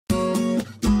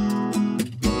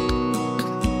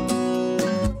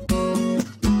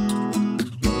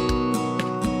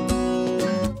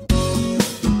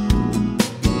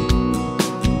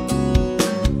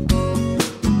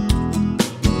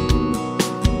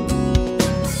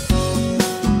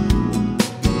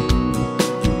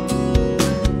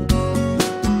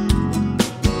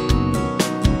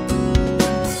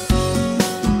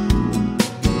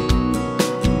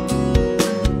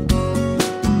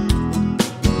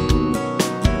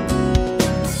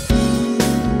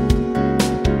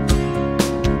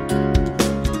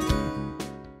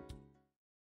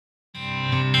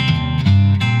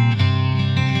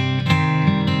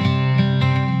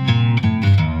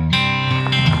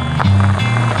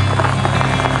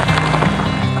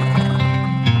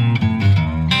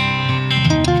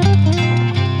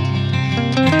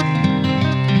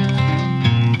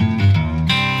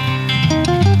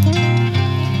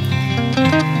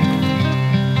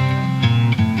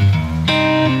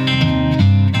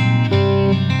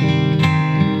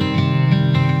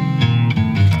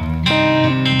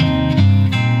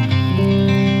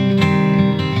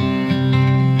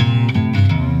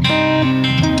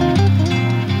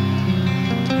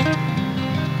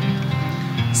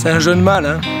C'est un jeune mâle,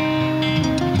 hein.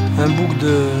 Un bouc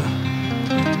de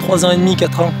 3 ans et demi,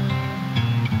 4 ans.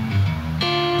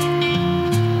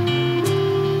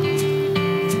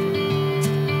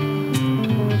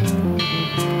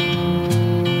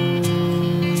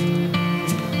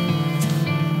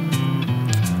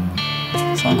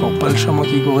 C'est encore pas le chamois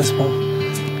qui correspond.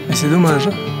 Mais c'est dommage.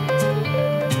 Hein.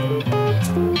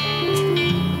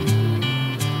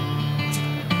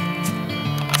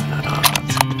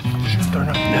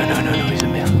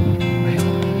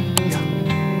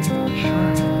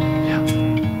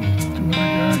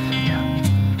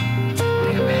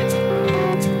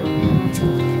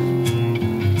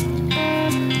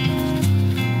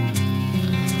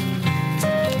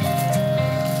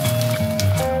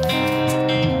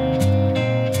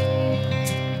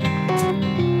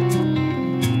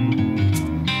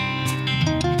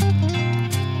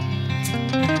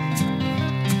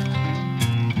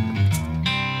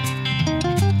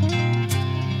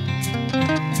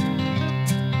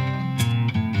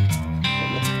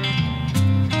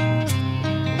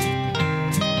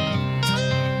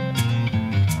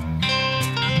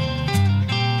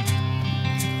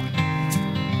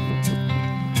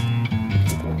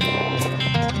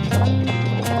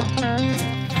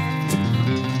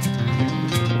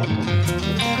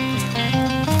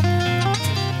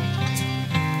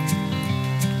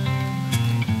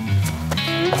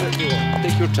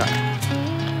 Take your time.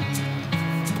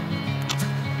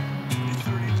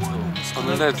 On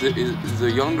the left is the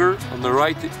younger, on the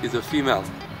right is a female.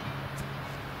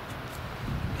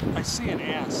 I see an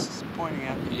ass pointing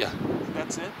at me. Yeah.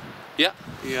 That's it? Yeah.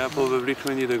 Yeah, probably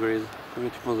 20 degrees. Combien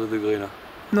tu penses de degrés là?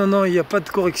 Non, non, il n'y a pas de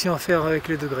correction à faire avec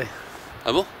les degrés.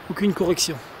 Ah bon? Aucune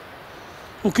correction.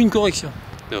 Aucune correction.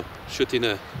 No, shoot in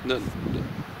a... No,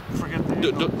 Forget the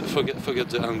angle. forget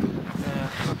the angle.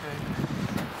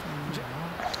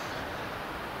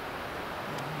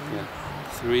 Yeah,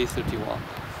 331.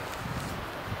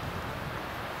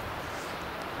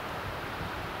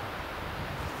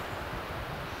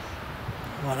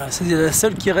 Voilà, c'est la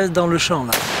seule qui reste dans le champ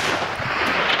là.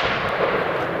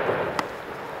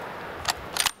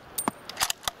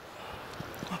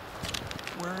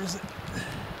 Where is it?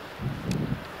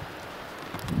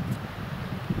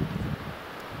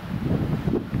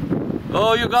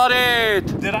 Oh, you got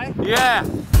it! Did I? Yeah!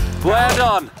 Well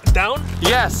done! Down?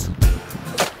 Yes!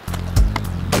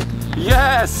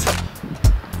 Yes!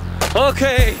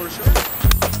 Okay! For sure.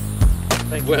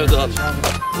 Thank you. Well done.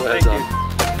 Well Thank done.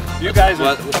 You guys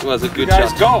Was a good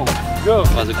guys shot. go. Go.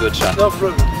 Was a good shot. No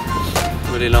problem.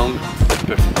 Really long, but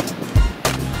perfect.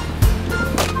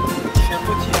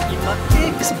 Il m'a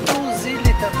explosé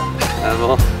les tapons. Ah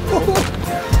bon?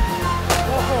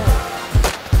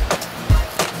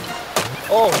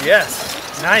 Oh yes.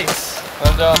 Nice.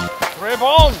 Well done. Très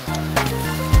bon.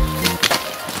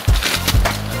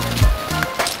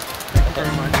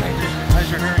 Very much.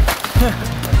 How's your hearing?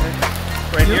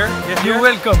 Right here? Get You're here?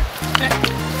 welcome.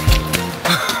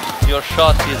 Your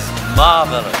shot is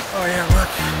marvelous. Oh yeah, look.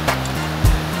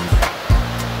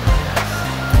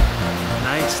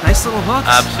 Nice, nice little hooks.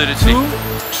 Absolutely. 2,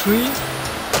 3,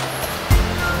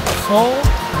 4,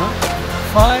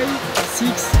 5,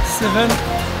 6, 7,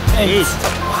 8.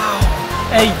 Wow,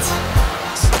 8.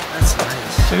 That's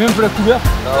nice. Tu as vu un peu la couleur?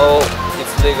 No,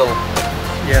 it's legal.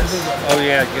 Yes. Oh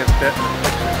yeah, get that.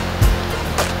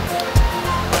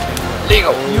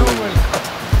 Legal. You're welcome.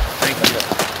 Thank you.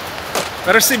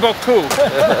 Merci beaucoup.